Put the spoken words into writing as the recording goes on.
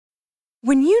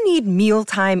When you need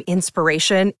mealtime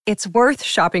inspiration, it's worth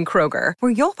shopping Kroger,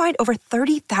 where you'll find over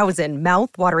 30,000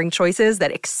 mouth-watering choices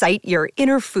that excite your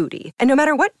inner foodie. And no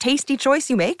matter what tasty choice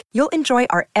you make, you'll enjoy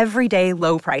our everyday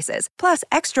low prices, plus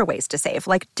extra ways to save,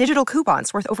 like digital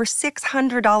coupons worth over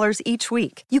 $600 each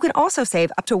week. You can also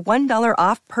save up to $1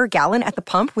 off per gallon at the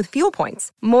pump with fuel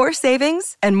points. More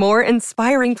savings and more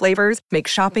inspiring flavors make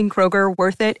shopping Kroger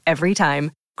worth it every time.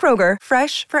 Kroger,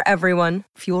 fresh for everyone.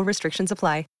 Fuel restrictions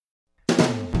apply.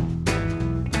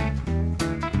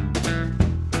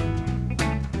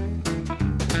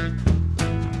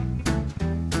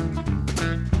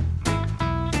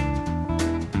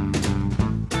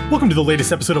 Welcome to the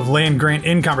latest episode of Land Grant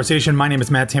in Conversation. My name is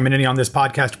Matt Tamanini. On this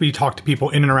podcast, we talk to people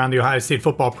in and around the Ohio State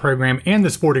football program and the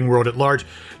sporting world at large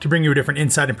to bring you a different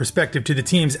insight and perspective to the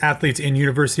teams, athletes, and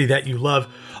university that you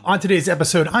love. On today's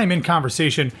episode, I'm in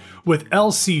conversation with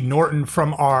L.C. Norton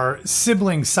from our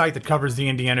sibling site that covers the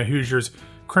Indiana Hoosiers,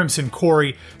 Crimson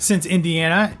Quarry. Since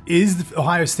Indiana is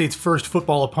Ohio State's first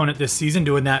football opponent this season,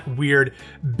 doing that weird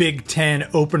Big Ten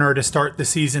opener to start the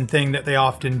season thing that they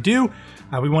often do,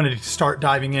 we wanted to start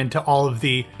diving into all of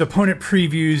the opponent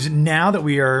previews now that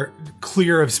we are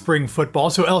clear of spring football.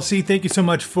 So, LC, thank you so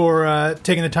much for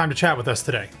taking the time to chat with us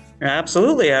today.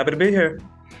 Absolutely. Happy to be here.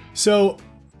 So,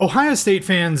 Ohio State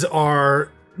fans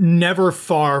are never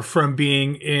far from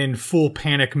being in full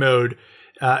panic mode,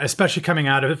 especially coming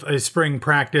out of a spring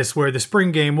practice where the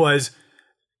spring game was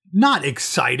not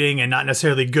exciting and not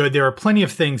necessarily good. There are plenty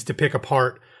of things to pick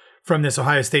apart from this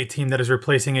Ohio State team that is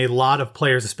replacing a lot of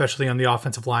players, especially on the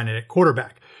offensive line and at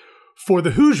quarterback. For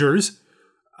the Hoosiers,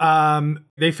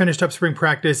 they finished up spring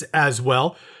practice as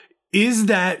well. Is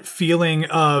that feeling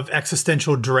of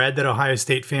existential dread that Ohio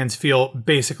State fans feel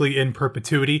basically in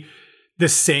perpetuity the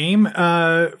same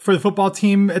for the football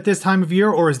team at this time of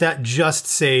year, or is that just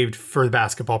saved for the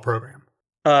basketball program?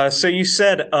 So you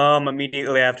said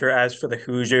immediately after, as for the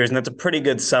Hoosiers, and that's a pretty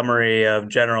good summary of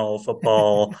general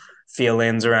football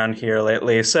feelings around here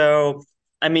lately. So,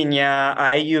 I mean,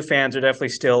 yeah, IU fans are definitely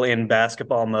still in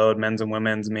basketball mode, men's and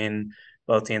women's. I mean,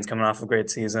 both teams coming off of great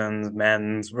seasons,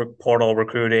 men's portal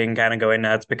recruiting kind of going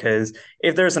nuts, because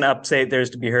if there's an upset,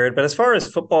 there's to be heard. But as far as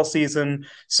football season,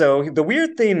 so the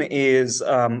weird thing is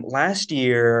last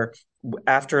year,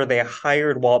 after they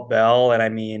hired Walt Bell, and I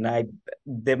mean,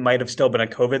 it might have still been a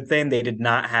COVID thing, they did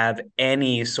not have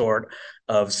any sort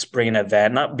of spring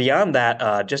event. Not beyond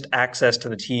that, just access to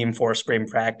the team for spring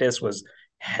practice was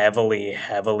heavily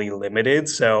limited.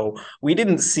 So we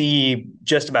didn't see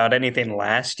just about anything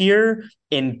last year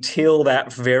until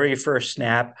that very first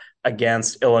snap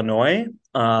against Illinois.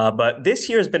 But this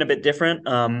year has been a bit different.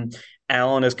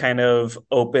 Allen has kind of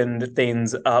opened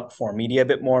things up for media a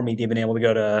bit more. Media been able to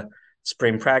go to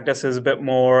spring practices a bit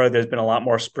more. There's been a lot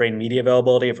more spring media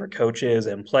availability for coaches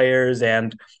and players.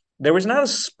 And there was not a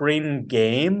spring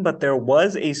game, but there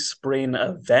was a spring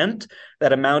event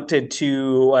that amounted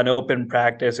to an open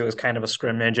practice. It was kind of a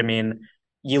scrimmage. I mean,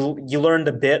 you learned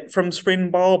a bit from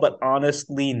spring ball, but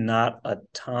honestly, not a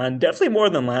ton. Definitely more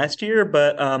than last year,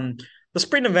 but the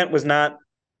spring event was not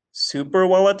super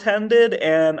well attended.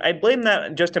 And I blame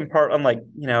that just in part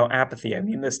on apathy. I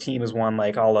mean, this team has won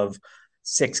all of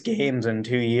 6 games in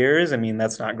 2 years. I mean,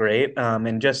 that's not great.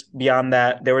 And just beyond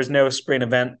that, there was no spring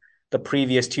event the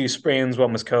previous 2 springs.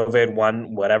 One was COVID,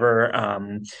 one whatever.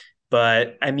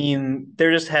 But I mean,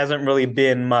 there just hasn't really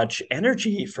been much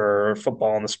energy for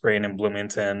football in the spring in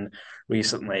Bloomington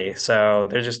recently. So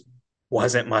there just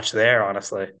wasn't much there,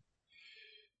 honestly.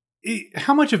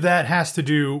 How much of that has to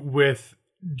do with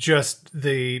just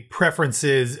the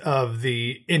preferences of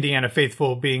the Indiana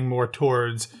faithful being more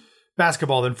towards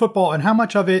basketball than football, and how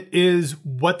much of it is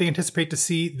what they anticipate to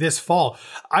see this fall?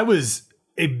 I was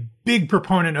a big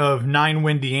proponent of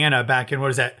 9-win Indiana back in,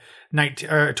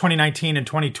 2019 and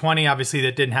 2020. Obviously,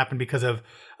 that didn't happen because of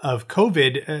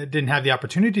COVID. Didn't have the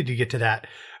opportunity to get to that.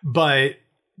 But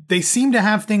they seem to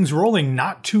have things rolling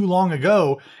not too long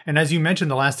ago. And as you mentioned,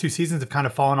 the last 2 seasons have kind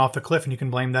of fallen off the cliff, and you can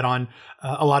blame that on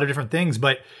a lot of different things.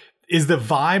 But is the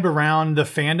vibe around the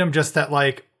fandom just that,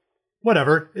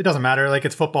 whatever, it doesn't matter.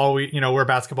 It's football. We're a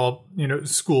basketball,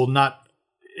 school. Not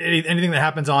anything that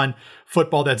happens on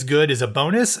football that's good is a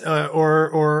bonus.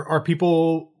 Or are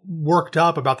people worked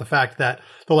up about the fact that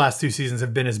the last 2 seasons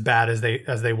have been as bad as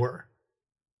they were?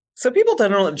 So people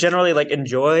generally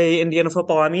enjoy Indiana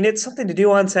football. I mean, it's something to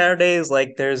do on Saturdays.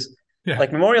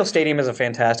 Memorial Stadium is a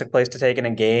fantastic place to take in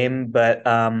a game, but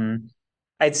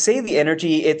I'd say the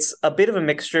energy, it's a bit of a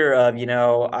mixture of,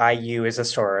 IU is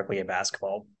historically a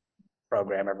basketball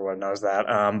program. Everyone knows that.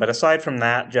 But aside from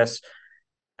that,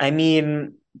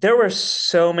 there were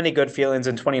so many good feelings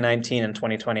in 2019 and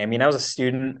 2020. I mean, I was a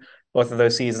student both of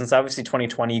those seasons. Obviously,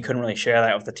 2020, you couldn't really share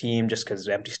that with the team just because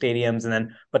of empty stadiums.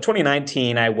 But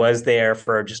 2019, I was there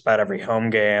for just about every home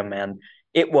game, and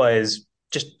it was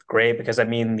just great because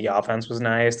the offense was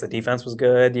nice, the defense was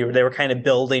good. They were kind of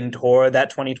building toward that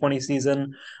 2020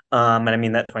 season,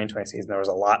 that 2020 season, there was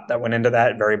a lot that went into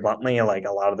that. Very bluntly, like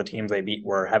a lot of the teams they beat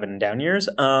were having down years.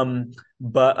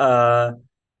 But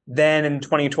then in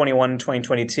 2021,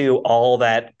 2022, all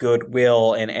that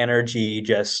goodwill and energy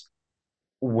just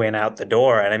went out the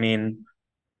door. And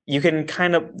you can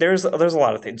kind of there's a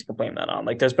lot of things you can blame that on.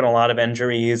 Like there's been a lot of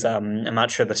injuries. I'm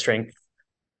not sure the strength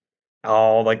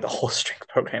all like the whole strength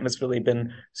program has really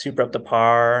been super up to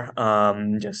par,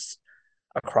 just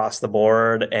across the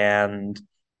board. And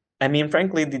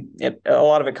frankly, a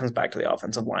lot of it comes back to the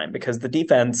offensive line because the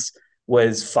defense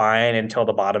was fine until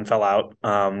the bottom fell out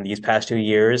these past 2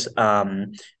 years.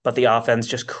 But the offense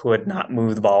just could not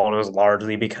move the ball. It was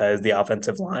largely because the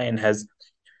offensive line has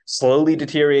slowly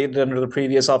deteriorated under the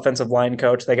previous offensive line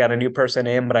coach. They got a new person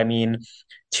in, but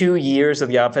 2 years of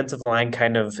the offensive line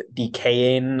kind of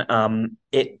decaying,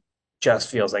 it just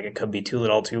feels like it could be too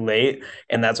little too late.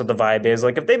 And that's what the vibe is.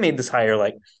 Like if they made this hire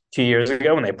like 2 years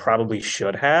ago, and they probably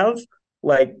should have,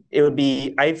 like it would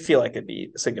be, I feel like it'd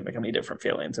be significantly different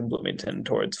feelings in Bloomington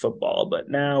towards football. But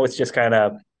now it's just kind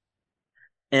of,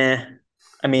 I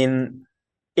mean,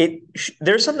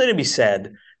 there's something to be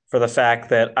said for the fact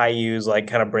that IU's like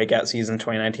kind of breakout season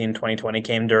 2019, 2020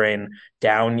 came during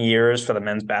down years for the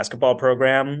men's basketball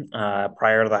program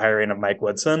prior to the hiring of Mike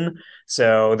Woodson.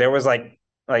 So there was like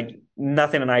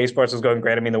nothing in IU sports was going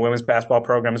great. The women's basketball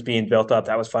program is being built up.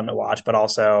 That was fun to watch, but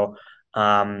also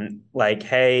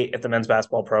hey, if the men's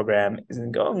basketball program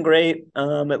isn't going great,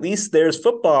 at least there's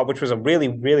football, which was a really,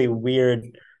 really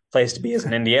weird place to be as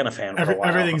an Indiana fan for a while.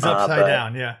 Everything's upside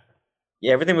down. Yeah.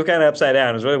 Yeah. Everything was kind of upside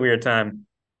down. It was a really weird time.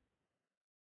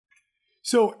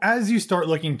 So as you start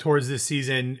looking towards this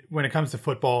season, when it comes to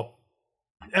football,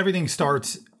 everything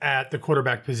starts at the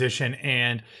quarterback position.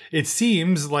 And it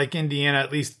seems like Indiana,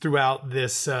 at least throughout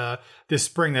this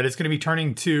spring, that it's going to be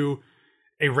turning to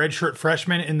a redshirt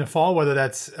freshman in the fall, whether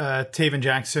that's Taven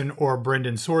Jackson or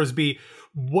Brendan Sorsby.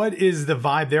 What is the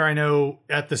vibe there? I know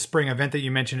at the spring event that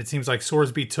you mentioned, it seems like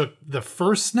Sorsby took the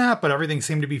first snap, but everything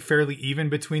seemed to be fairly even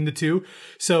between the two.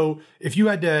 So if you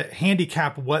had to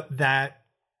handicap what that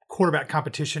quarterback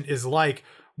competition is like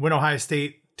when Ohio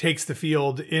State takes the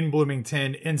field in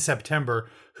Bloomington in September,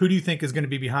 who do you think is going to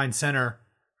be behind center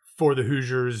for the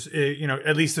Hoosiers,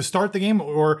 at least to start the game?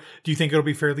 Or do you think it'll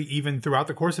be fairly even throughout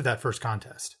the course of that first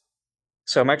contest?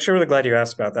 So I'm actually really glad you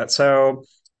asked about that. So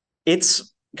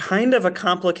it's kind of a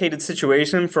complicated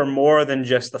situation for more than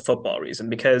just the football reason,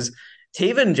 because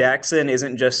Taven Jackson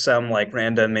isn't just some like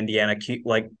random Indiana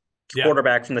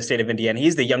quarterback from the state of Indiana.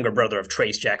 He's the younger brother of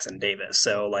Trace Jackson Davis.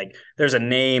 So like there's a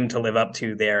name to live up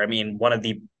to there. One of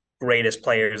the greatest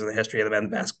players in the history of the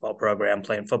men's basketball program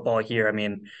playing football here.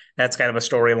 That's kind of a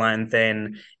storyline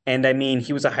thing. And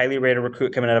he was a highly rated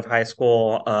recruit coming out of high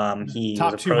school. He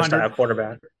top was a pro style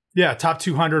quarterback. Yeah, top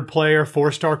 200 player,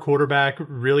 4-star quarterback,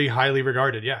 really highly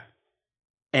regarded. Yeah.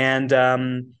 And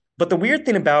but the weird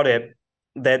thing about it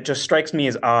that just strikes me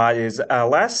as odd is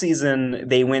last season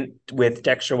they went with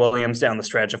Dexter Williams down the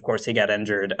stretch. Of course, he got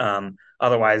injured.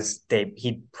 Otherwise,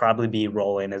 he'd probably be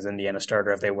rolling as Indiana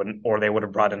starter if they wouldn't, or they would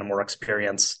have brought in a more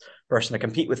experienced person to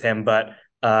compete with him. But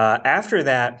after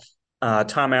that,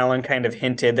 Tom Allen kind of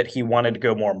hinted that he wanted to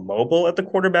go more mobile at the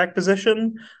quarterback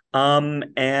position.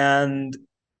 And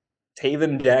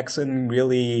Taven Jackson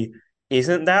really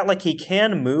isn't that. Like he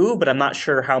can move, but I'm not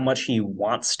sure how much he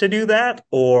wants to do that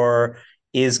or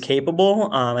is capable.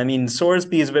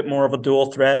 Sorsby is a bit more of a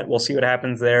dual threat. We'll see what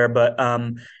happens there. But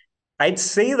I'd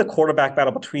say the quarterback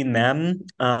battle between them,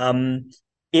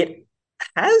 it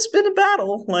has been a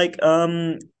battle. Like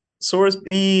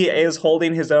Sorsby is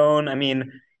holding his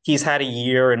own. He's had a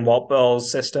year in Walt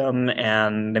Bell's system,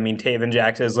 and Taven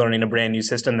Jackson is learning a brand new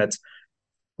system that's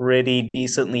pretty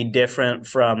decently different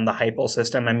from the Heupel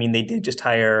system. They did just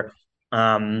hire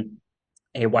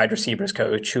a wide receivers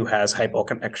coach who has Heupel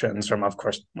connections from, of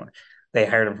course, they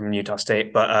hired him from Utah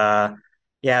State. But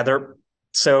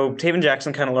so Taven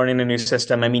Jackson kind of learning a new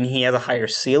system. He has a higher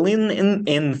ceiling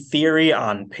in theory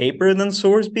on paper than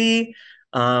Sorsby.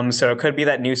 So it could be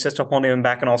that new system holding him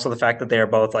back, and also the fact that they are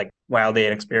both like wildly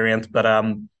inexperienced. But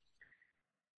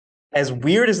as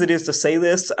weird as it is to say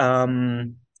this,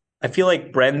 I feel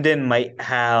like Brendan might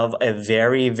have a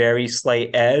very, very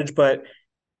slight edge. But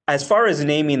as far as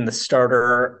naming the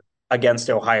starter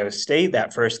against Ohio State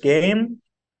that first game,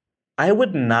 I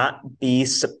would not be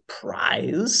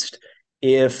surprised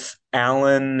if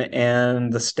Allen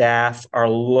and the staff are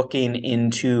looking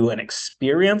into an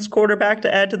experienced quarterback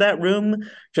to add to that room,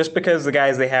 just because the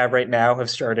guys they have right now have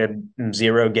started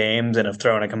 0 games and have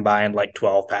thrown a combined like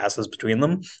 12 passes between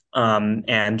them.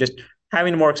 And just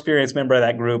having a more experienced member of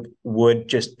that group would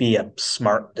just be a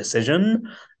smart decision,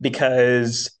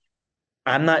 because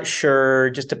I'm not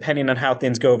sure, just depending on how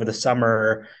things go over the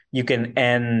summer, you can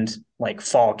end like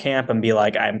fall camp and be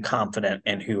like, I'm confident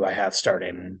in who I have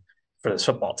starting for this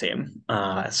football team.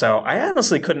 So I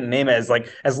honestly couldn't name it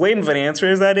as lame of an answer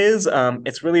as that is.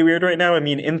 It's really weird right now. I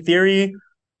mean, in theory,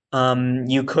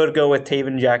 you could go with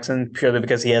Taven Jackson purely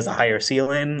because he has a higher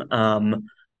ceiling.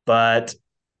 But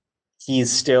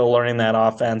he's still learning that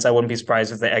offense. I wouldn't be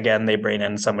surprised if they bring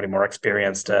in somebody more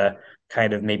experienced to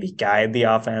kind of maybe guide the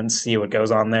offense, see what goes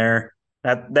on there.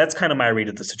 That's kind of my read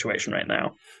of the situation right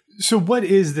now. So what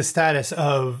is the status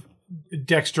of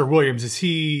Dexter Williams? Is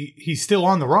he's still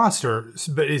on the roster,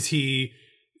 but is he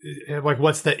like,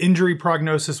 what's the injury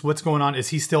prognosis? What's going on? Is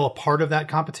he still a part of that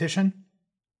competition?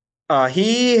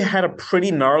 He had a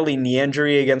pretty gnarly knee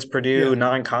injury against Purdue,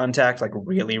 non-contact, like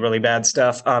really, really bad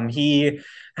stuff. He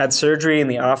had surgery in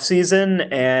the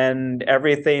offseason, and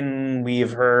everything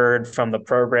we've heard from the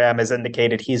program has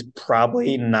indicated he's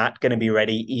probably not going to be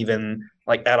ready even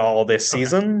like at all this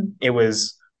season. It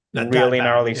was really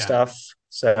gnarly stuff.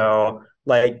 So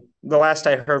like the last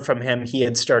I heard from him, he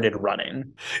had started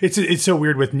running. It's so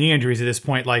weird with knee injuries at this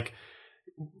point. Like,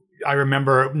 I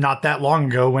remember not that long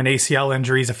ago when ACL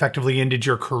injuries effectively ended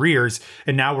your careers,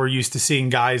 and now we're used to seeing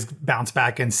guys bounce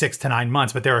back in 6 to 9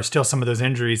 months. But there are still some of those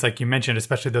injuries, like you mentioned,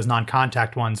 especially those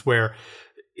non-contact ones, where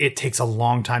it takes a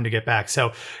long time to get back.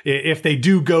 So if they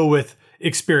do go with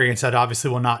experience, that obviously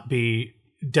will not be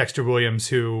Dexter Williams,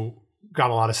 who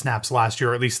got a lot of snaps last year,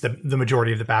 or at least the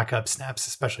majority of the backup snaps,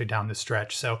 especially down the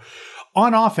stretch. So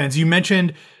on offense, you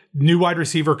mentioned new wide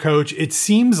receiver coach. It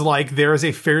seems like there is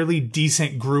a fairly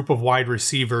decent group of wide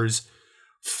receivers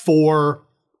for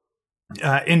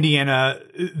Indiana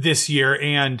this year.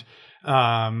 And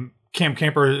Cam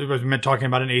Camper was talking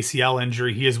about an ACL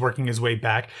injury. He is working his way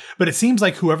back. But it seems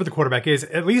like whoever the quarterback is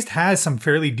at least has some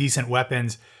fairly decent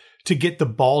weapons to get the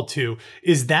ball to.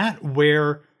 Is that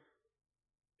where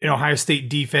Ohio State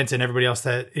defense and everybody else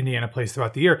that Indiana plays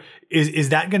throughout the year, is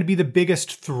that going to be the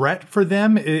biggest threat for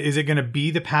them? Is it going to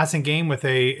be the passing game with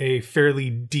a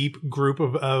fairly deep group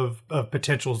of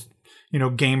potential,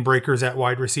 game breakers at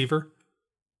wide receiver?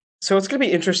 So it's going to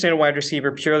be interesting at wide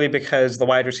receiver purely because the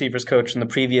wide receivers coach in the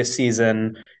previous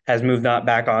season has moved not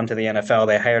back onto the NFL.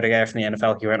 They hired a guy from the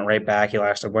NFL. He went right back. He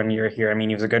lasted 1 year here. I mean,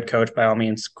 he was a good coach by all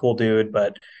means, cool dude,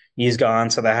 but he's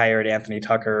gone. So they hired Anthony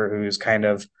Tucker, who's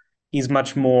he's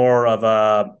much more of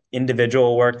a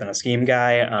individual work than a scheme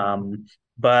guy.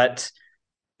 But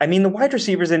I mean, the wide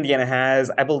receivers Indiana has,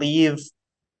 I believe,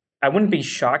 I wouldn't be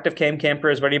shocked if Cam Camper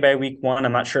is ready by week 1.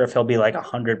 I'm not sure if he'll be like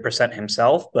 100%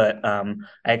 himself, but I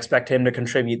expect him to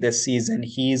contribute this season.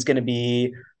 He's going to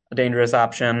be a dangerous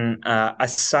option.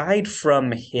 Aside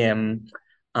from him,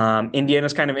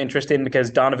 Indiana's kind of interesting because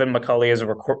Donovan McCulley is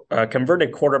a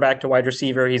converted quarterback to wide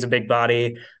receiver. He's a big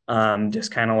body,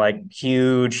 just kind of like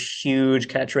huge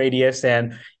catch radius.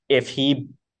 And if he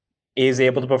is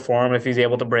able to perform, if he's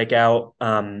able to break out,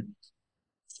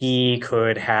 he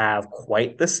could have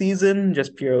quite the season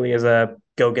just purely as a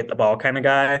go get the ball kind of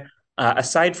guy.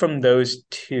 Aside from those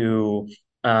two,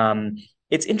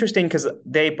 it's interesting because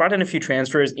they brought in a few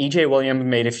transfers. EJ Williams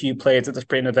made a few plays at the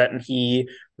spring event, and he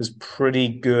was pretty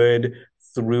good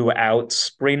throughout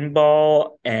spring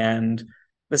ball. And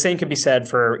the same can be said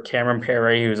for Cameron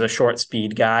Perry, who's a short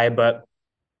speed guy. But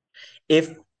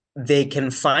if they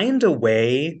can find a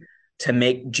way to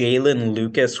make Jalen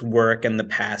Lucas work in the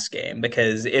pass game,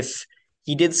 because if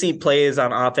he did see plays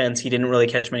on offense, he didn't really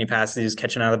catch many passes. He was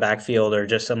catching out of the backfield or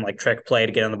just some like trick play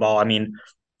to get on the ball. I mean,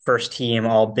 first team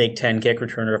all Big Ten kick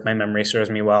returner, if my memory serves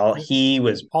me well. He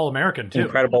was All-American too.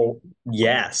 Incredible.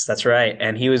 Yes, that's right.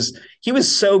 And he was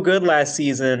so good last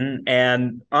season.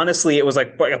 And honestly, it was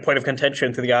like a point of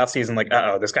contention through the offseason. Like,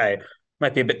 this guy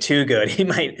might be a bit too good. He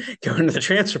might go into the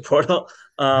transfer portal.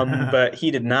 But he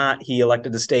did not. He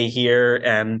elected to stay here.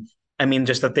 And I mean,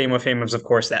 just the theme of him is, of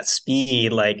course, that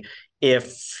speed. Like,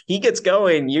 if he gets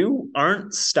going, you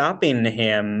aren't stopping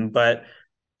him. But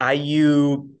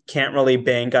IU can't really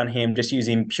bank on him just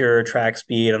using pure track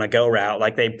speed on a go route.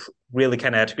 Like, they really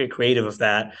kind of had to get creative with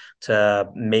that to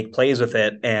make plays with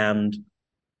it and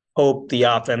hope the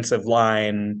offensive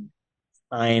line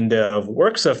kind of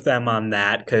works with them on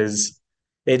that, because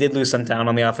they did lose some talent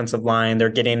on the offensive line. They're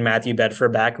getting Matthew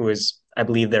Bedford back, who is, I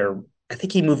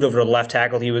think he moved over to left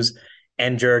tackle. He was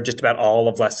injured just about all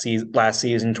of last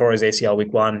season, tore his ACL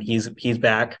week 1. He's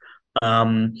back.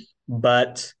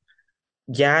 But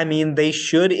yeah, I mean, they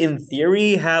should, in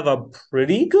theory, have a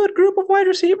pretty good group of wide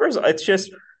receivers. It's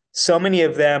just so many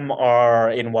of them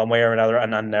are in one way or another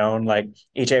an unknown. Like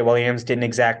EJ Williams didn't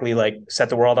exactly like set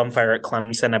the world on fire at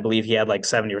Clemson. I believe he had like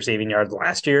 70 receiving yards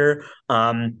last year.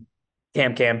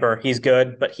 Cam Camper, he's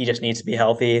good, but he just needs to be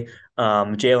healthy.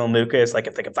 Jalen Lucas, like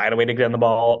if they can find a way to get on the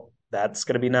ball, that's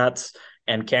going to be nuts.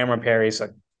 And Cameron Perry's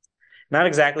like not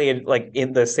exactly like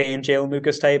in the same Jalen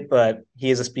Lucas type, but he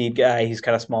is a speed guy. He's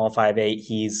kind of small, 5'8".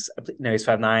 He's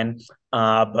 5'9".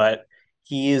 But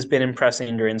he's been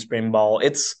impressing during spring ball.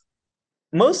 It's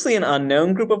mostly an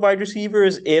unknown group of wide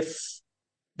receivers. If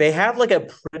they have like a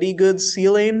pretty good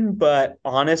ceiling, but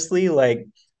honestly, like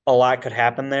a lot could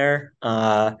happen there.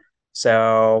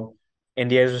 So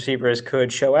Indiana's receivers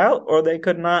could show out or they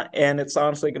could not. And it's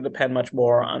honestly going to depend much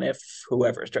more on if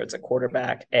whoever starts at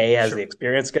quarterback, A, has the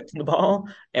experience getting the ball,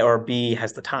 or B,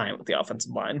 has the time with the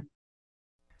offensive line.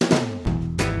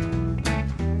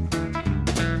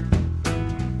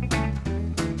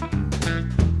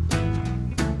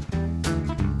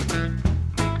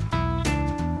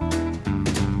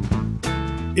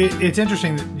 It's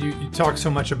interesting that you talk so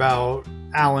much about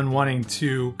Allen wanting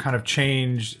to kind of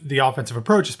change the offensive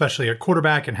approach, especially at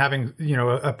quarterback, and having, you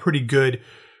know, a pretty good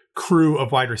crew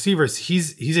of wide receivers.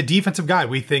 He's a defensive guy.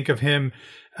 We think of him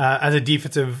as a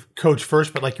defensive coach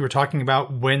first, but like you were talking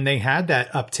about, when they had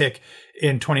that uptick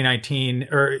in 2019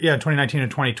 and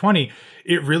 2020,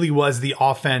 it really was the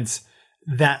offense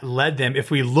that led them. If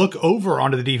we look over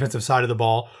onto the defensive side of the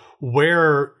ball,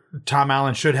 where Tom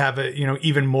Allen should have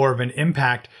even more of an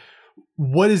impact,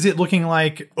 what is it looking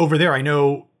like over there? I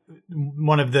know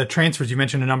one of the transfers, you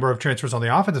mentioned a number of transfers on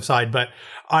the offensive side, but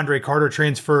Andre Carter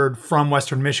transferred from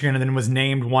Western Michigan and then was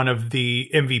named one of the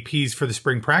MVPs for the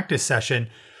spring practice session.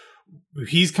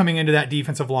 He's coming into that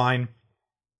defensive line.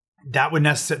 That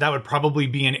would probably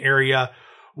be an area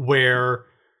where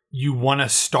you want to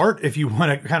start if you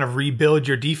want to kind of rebuild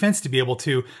your defense to be able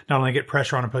to not only get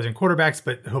pressure on opposing quarterbacks,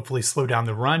 but hopefully slow down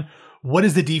the run. What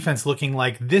is the defense looking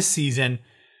like this season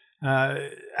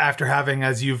after having,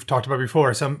 as you've talked about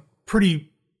before, some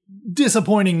pretty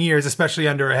disappointing years, especially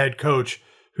under a head coach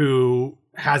who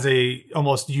has a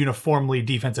almost uniformly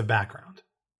defensive background?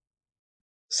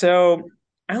 So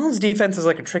Allen's defense is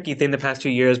like a tricky thing the past 2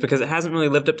 years because it hasn't really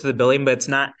lived up to the billing, but it's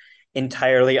not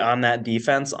entirely on that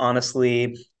defense.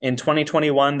 Honestly, in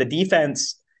 2021, the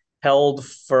defense held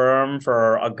firm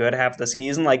for a good half of the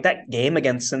season. Like that game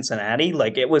against Cincinnati,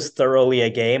 like it was thoroughly a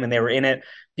game and they were in it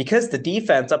because the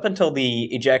defense, up until the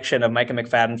ejection of Micah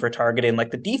McFadden for targeting, like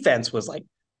the defense was like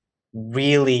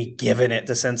really giving it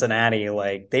to Cincinnati.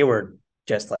 Like they were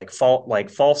just like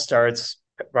false starts,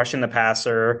 rushing the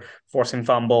passer, forcing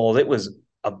fumbles. It was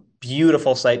a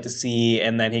beautiful sight to see,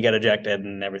 and then he got ejected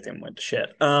and everything went to shit.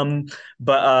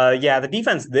 Yeah, the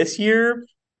defense this year,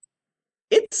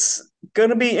 it's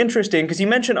gonna be interesting because you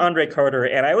mentioned Andre Carter,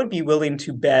 and I would be willing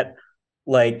to bet,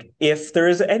 like, if there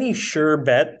is any sure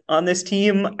bet on this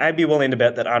team, I'd be willing to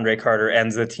bet that Andre Carter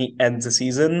ends the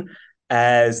season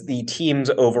as the team's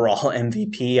overall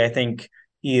MVP. I think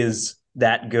he is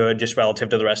that good just relative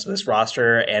to the rest of this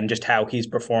roster and just how he's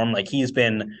performed. Like he's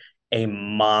been a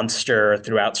monster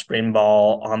throughout spring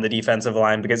ball on the defensive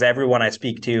line because everyone I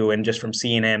speak to and just from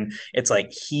seeing him, it's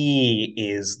like he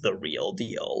is the real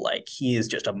deal. Like he is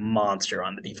just a monster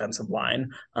on the defensive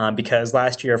line because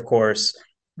last year, of course,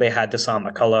 they had Dasan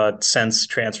McCullough since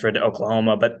transferred to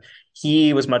Oklahoma, but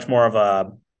he was much more of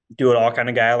a do-it-all kind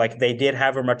of guy. Like they did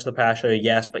have him rush to the passer,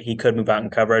 yes, but he could move out in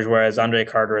coverage, whereas Andre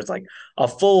Carter is like a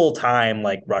full-time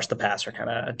like rush the passer kind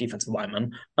of defensive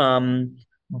lineman.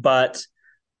 But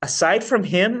aside from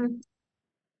him,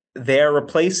 they're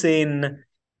replacing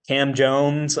Cam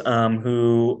Jones,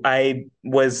 who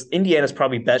was Indiana's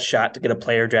probably best shot to get a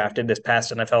player drafted this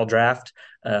past NFL draft,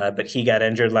 but he got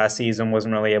injured last season,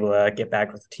 wasn't really able to get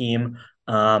back with the team.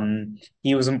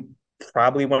 He was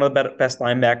probably one of the best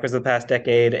linebackers of the past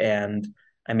decade, and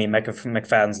I mean, Micah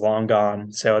McFadden's long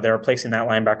gone, so they're replacing that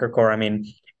linebacker core. I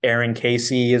mean, Aaron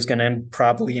Casey is going to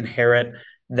probably inherit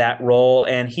that role,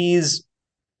 and he's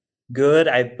good.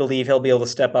 I believe he'll be able to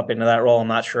step up into that role. I'm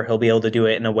not sure he'll be able to do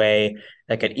it in a way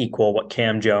that could equal what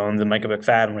Cam Jones and Micah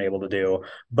McFadden were able to do.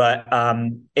 But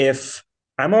if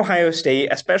I'm Ohio State,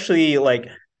 especially like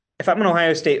if I'm an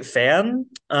Ohio State fan,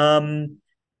 I'm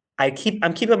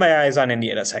keeping my eyes on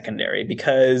Indiana secondary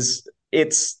because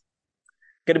it's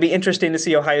going to be interesting to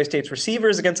see Ohio State's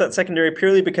receivers against that secondary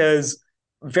purely because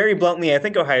very bluntly, I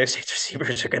think Ohio State's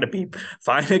receivers are going to be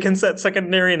fine against that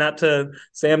secondary, not to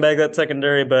sandbag that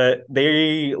secondary, but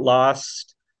they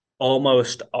lost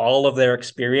almost all of their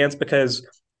experience, because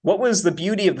what was the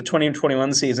beauty of the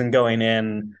 2021 season going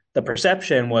in? The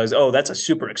perception was, oh, that's a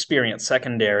super experienced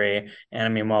secondary. And I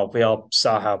mean, well, we all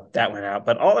saw how that went out,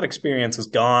 but all that experience is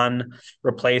gone,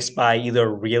 replaced by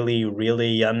either really, really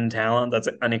young talent that's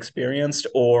inexperienced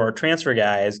or transfer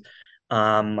guys.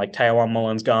 Like Taiwan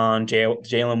Mullen's gone,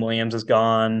 Jalen Williams is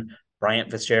gone,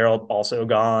 Bryant Fitzgerald also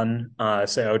gone.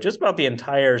 So just about the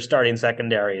entire starting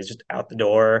secondary is just out the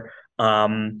door.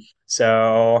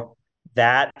 So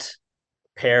that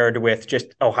paired with just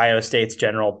Ohio State's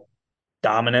general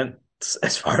dominance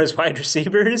as far as wide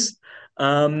receivers,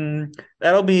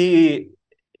 it'll be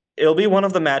one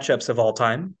of the matchups of all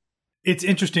time. It's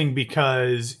interesting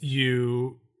because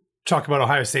you talk about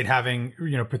Ohio State having,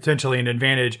 potentially an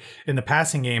advantage in the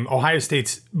passing game. Ohio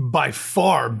State's by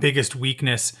far biggest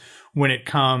weakness when it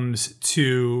comes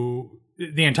to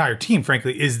the entire team,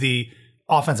 frankly, is the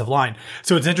offensive line.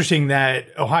 So it's interesting that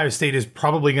Ohio State is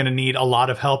probably going to need a lot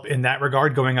of help in that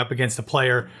regard, going up against a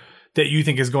player that you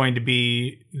think is going to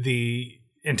be the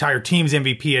entire team's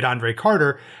MVP at Andre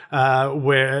Carter,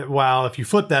 while if you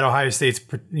flip that, Ohio State's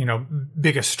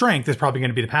biggest strength is probably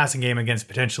going to be the passing game against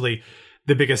potentially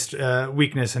the biggest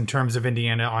weakness in terms of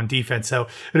Indiana on defense. So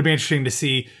it'll be interesting to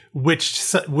see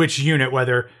which unit,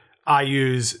 whether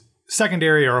IU's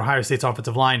secondary or Ohio State's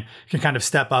offensive line, can kind of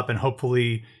step up and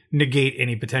hopefully negate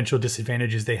any potential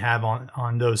disadvantages they have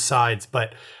on those sides.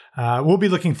 But we'll be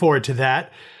looking forward to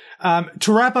that.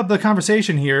 To wrap up the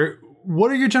conversation here, what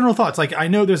are your general thoughts? Like, I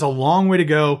know there's a long way to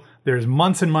go. There's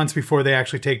months and months before they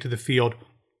actually take to the field,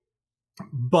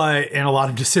 and a lot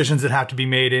of decisions that have to be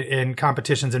made in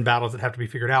competitions and battles that have to be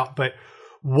figured out. But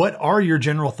what are your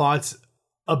general thoughts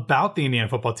about the Indiana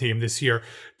football team this year?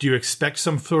 Do you expect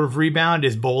some sort of rebound?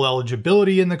 Is bowl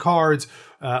eligibility in the cards?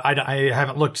 I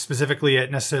haven't looked specifically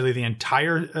at necessarily the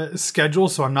entire schedule,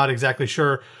 so I'm not exactly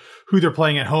sure who they're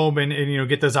playing at home and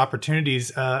get those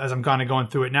opportunities as I'm kind of going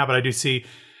through it now. But I do see,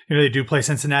 they do play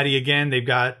Cincinnati again. They've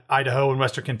got Idaho and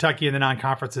Western Kentucky in the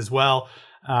non-conference as well.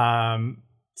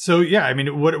 So yeah, I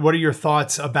mean, what are your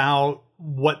thoughts about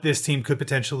what this team could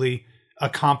potentially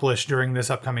accomplish during this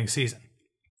upcoming season?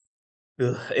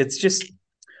 It's just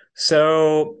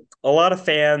so a lot of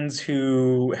fans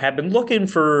who have been looking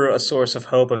for a source of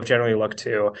hope have generally looked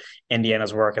to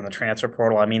Indiana's work in the transfer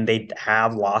portal. I mean, they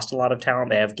have lost a lot of talent.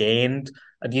 They have gained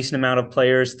a decent amount of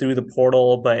players through the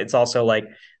portal, but it's also like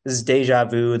this is deja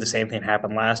vu. The same thing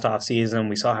happened last offseason.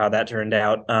 We saw how that turned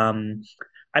out.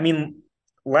 I mean,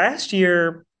 last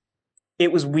year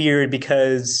it was weird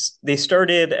because they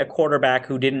started a quarterback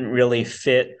who didn't really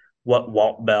fit what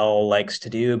Walt Bell likes to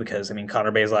do, because I mean,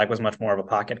 Connor Bazelak was much more of a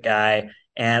pocket guy.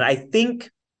 And I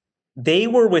think they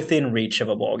were within reach of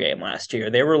a bowl game last year.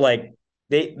 They were like,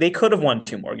 they could have won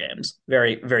 2 more games,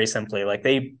 very, very simply. Like,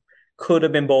 they could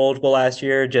have been bowl eligible last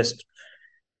year. Just,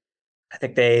 I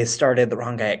think they started the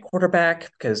wrong guy at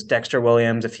quarterback, because Dexter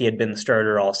Williams, if he had been the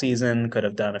starter all season, could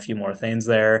have done a few more things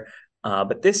there.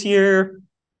 But this year,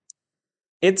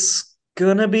 it's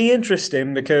gonna be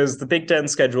interesting because the Big Ten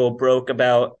schedule broke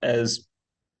about as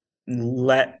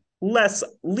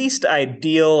least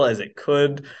ideal as it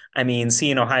could. I mean,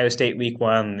 seeing Ohio State week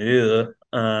 1,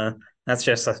 that's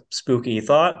just a spooky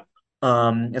thought.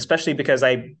 Especially because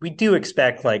we do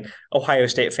expect like Ohio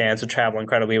State fans to travel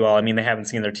incredibly well. I mean, they haven't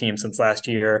seen their team since last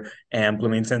year, and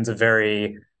Bloomington's a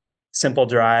very simple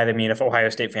drive. I mean, if Ohio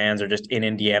State fans are just in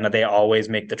Indiana, they always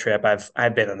make the trip.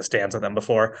 I've been in the stands with them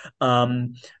before. But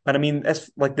I mean, as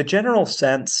like the general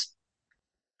sense,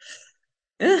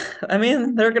 I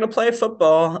mean, they're gonna play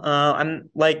football. I'm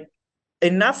like,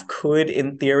 enough could,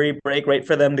 in theory, break right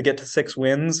for them to get to 6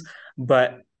 wins,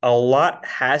 but a lot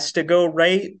has to go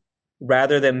right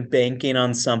rather than banking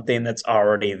on something that's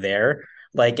already there.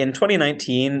 Like in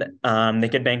 2019, they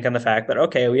could bank on the fact that,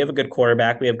 okay, we have a good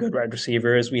quarterback, we have good wide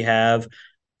receivers, we have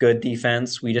good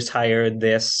defense. We just hired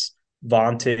this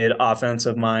vaunted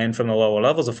offensive mind from the lower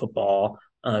levels of football,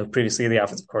 previously the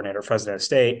offensive coordinator of Fresno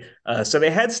State. So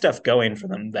they had stuff going for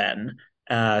them then.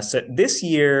 So this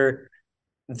year,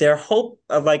 their hope,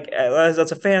 as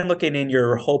a fan looking in,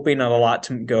 you're hoping on a lot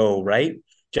to go right.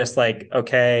 Just like,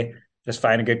 okay, just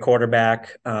find a good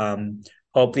quarterback.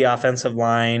 Hope the offensive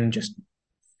line, just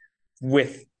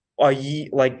with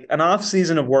an off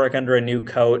season of work under a new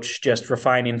coach, just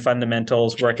refining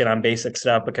fundamentals, working on basic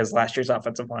stuff, because last year's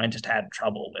offensive line just had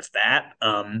trouble with that.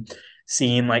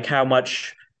 Seeing like how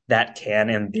much that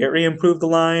can, in theory, improve the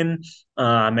line,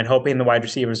 and hoping the wide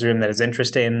receivers room that is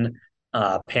interesting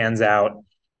pans out.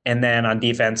 And then on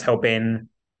defense, hoping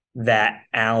that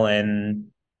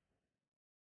Allen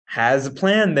has a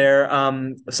plan there.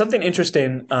 Something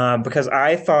interesting, because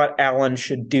I thought Allen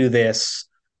should do this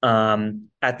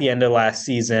at the end of last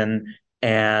season.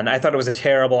 And I thought it was a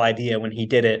terrible idea when he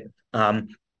did it.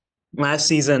 Last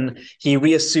season, he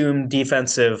reassumed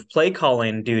defensive play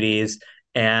calling duties.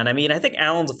 And I mean, I think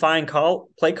Allen's a fine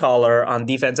play caller on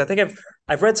defense. I think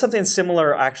I've read something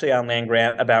similar actually on Land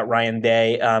Grant about Ryan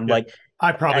Day.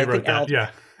 I probably wrote that.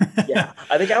 Yeah. Yeah.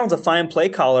 I think Allen's a fine play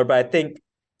caller, but I think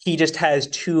he just has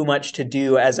too much to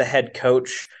do as a head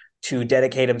coach to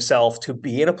dedicate himself to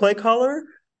being a play caller.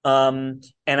 And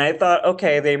I thought,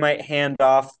 okay, they might hand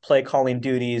off play calling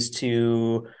duties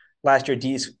to last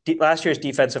year's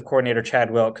defensive coordinator Chad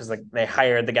Wilk, because like they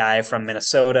hired the guy from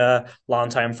Minnesota,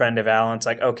 longtime friend of Allen. It's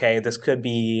like, okay,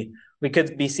 we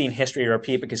could be seeing history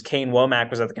repeat, because Kane Womack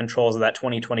was at the controls of that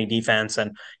 2020 defense,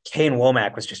 and Kane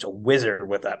Womack was just a wizard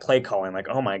with that play calling. Like,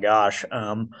 oh my gosh,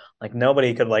 like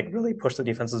nobody could like really push the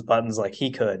defense's buttons like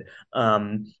he could.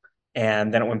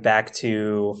 And then it went back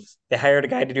to, they hired a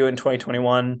guy to do it in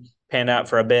 2021, panned out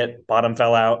for a bit, bottom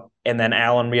fell out, and then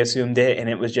Allen reassumed it, and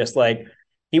it was just like,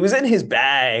 he was in his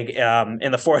bag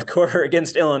in the fourth quarter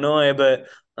against Illinois, but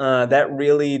that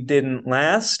really didn't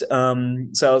last.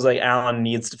 So I was like, Allen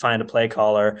needs to find a play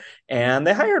caller, and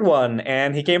they hired one,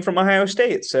 and he came from Ohio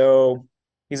State. So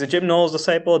he's a Jim Knowles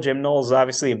disciple. Jim Knowles is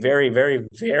obviously a very, very,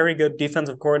 very good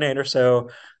defensive coordinator. So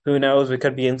who knows? We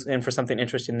could be in for something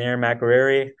interesting there, Matt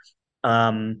Guerrieri.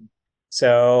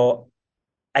 So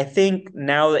I think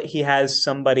now that he has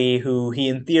somebody who he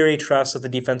in theory trusts with the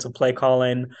defensive play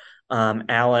calling,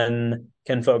 Allen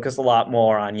can focus a lot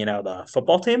more on, the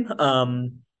football team.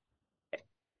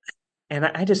 And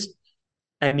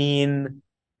I mean,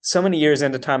 so many years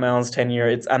into Tom Allen's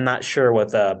tenure, I'm not sure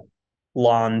what the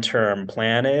long-term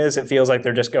plan is. It feels like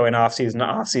they're just going off-season to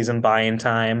off-season, buying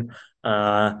time,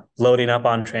 loading up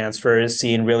on transfers,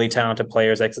 seeing really talented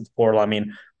players exit the portal. I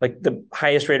mean, like the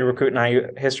highest rated recruit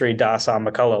in history, Dasan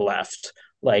McCullough, left.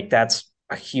 Like that's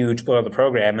a huge blow of the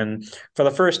program. And for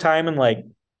the first time in like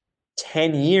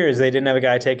 10 years, they didn't have a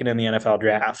guy taken in the NFL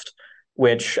draft,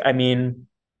 which, I mean,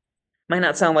 might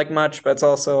not sound like much, but it's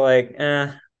also like,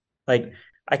 like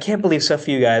I can't believe so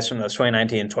few guys from those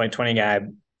 2019,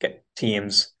 2020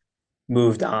 teams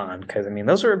moved on. Cause I mean,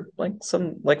 those are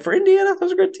like for Indiana,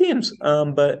 those are good teams.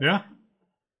 But yeah,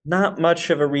 not much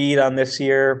of a read on this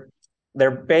year. They're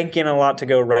banking a lot to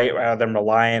go right rather than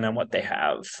relying on what they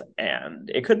have. And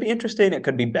it could be interesting. It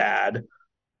could be bad.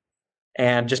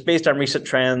 And just based on recent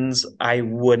trends, I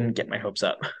wouldn't get my hopes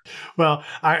up. Well,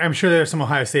 I'm sure there are some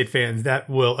Ohio State fans that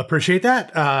will appreciate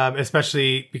that,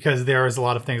 especially because there is a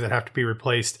lot of things that have to be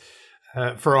replaced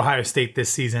for Ohio State this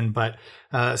season. But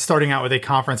starting out with a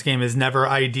conference game is never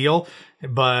ideal,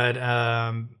 but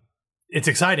it's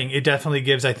exciting. It definitely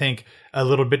gives, I think, a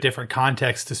little bit different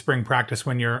context to spring practice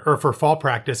or for fall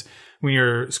practice when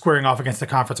you're squaring off against a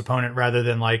conference opponent rather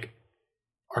than like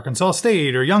Arkansas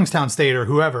State or Youngstown State or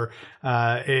whoever.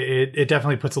 It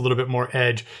definitely puts a little bit more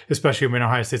edge, especially when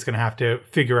Ohio State's going to have to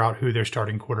figure out who their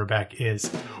starting quarterback is.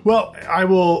 Well, I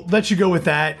will let you go with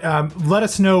that. Let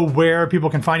us know where people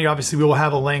can find you. Obviously, we will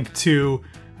have a link to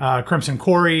Crimson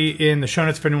Quarry in the show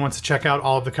notes if anyone wants to check out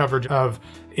all of the coverage of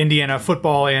Indiana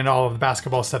football and all of the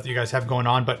basketball stuff that you guys have going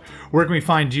on. But where can we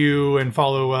find you and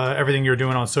follow everything you're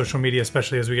doing on social media,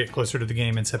 especially as we get closer to the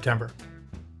game in September?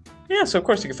 Yeah, so of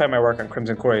course you can find my work on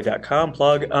crimsonquarry.com,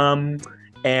 plug.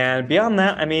 And beyond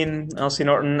that, I mean, LC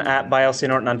Norton by LC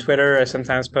Norton on Twitter. I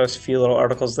sometimes post a few little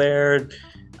articles there.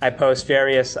 I post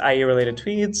various IU-related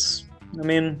tweets. I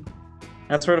mean,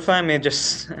 that's where to find me,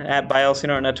 just by LC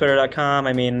Norton at twitter.com.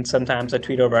 I mean, sometimes I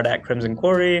tweet over at Crimson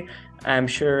Quarry. I'm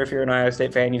sure if you're an Ohio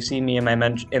State fan, you've seen me in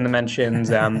the mentions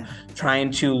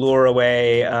trying to lure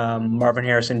away Marvin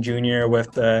Harrison Jr.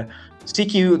 with the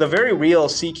very real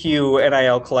CQ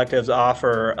NIL Collective's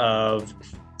offer of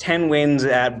 10 wins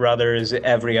at Brothers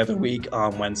every other week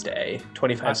on Wednesday,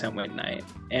 25-cent win night.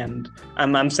 And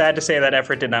I'm sad to say that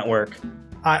effort did not work.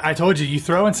 I told you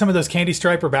throw in some of those Candy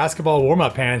Striper basketball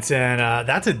warm-up pants, and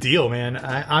that's a deal, man.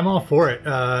 I'm all for it.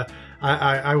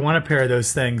 I want a pair of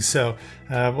those things. So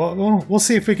we'll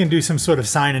see if we can do some sort of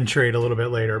sign and trade a little bit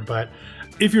later. But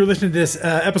if you're listening to this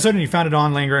episode and you found it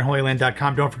on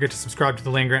landgrantholyland.com, don't forget to subscribe to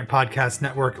the Land Grant Podcast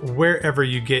Network wherever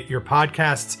you get your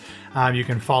podcasts. You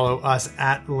can follow us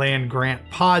at Land Grant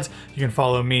Pods. You can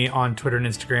follow me on Twitter and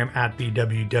Instagram at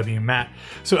BWWMatt.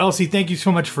 So LC, thank you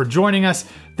so much for joining us.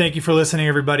 Thank you for listening,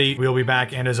 everybody. We'll be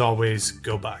back. And as always,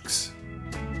 go Bucks.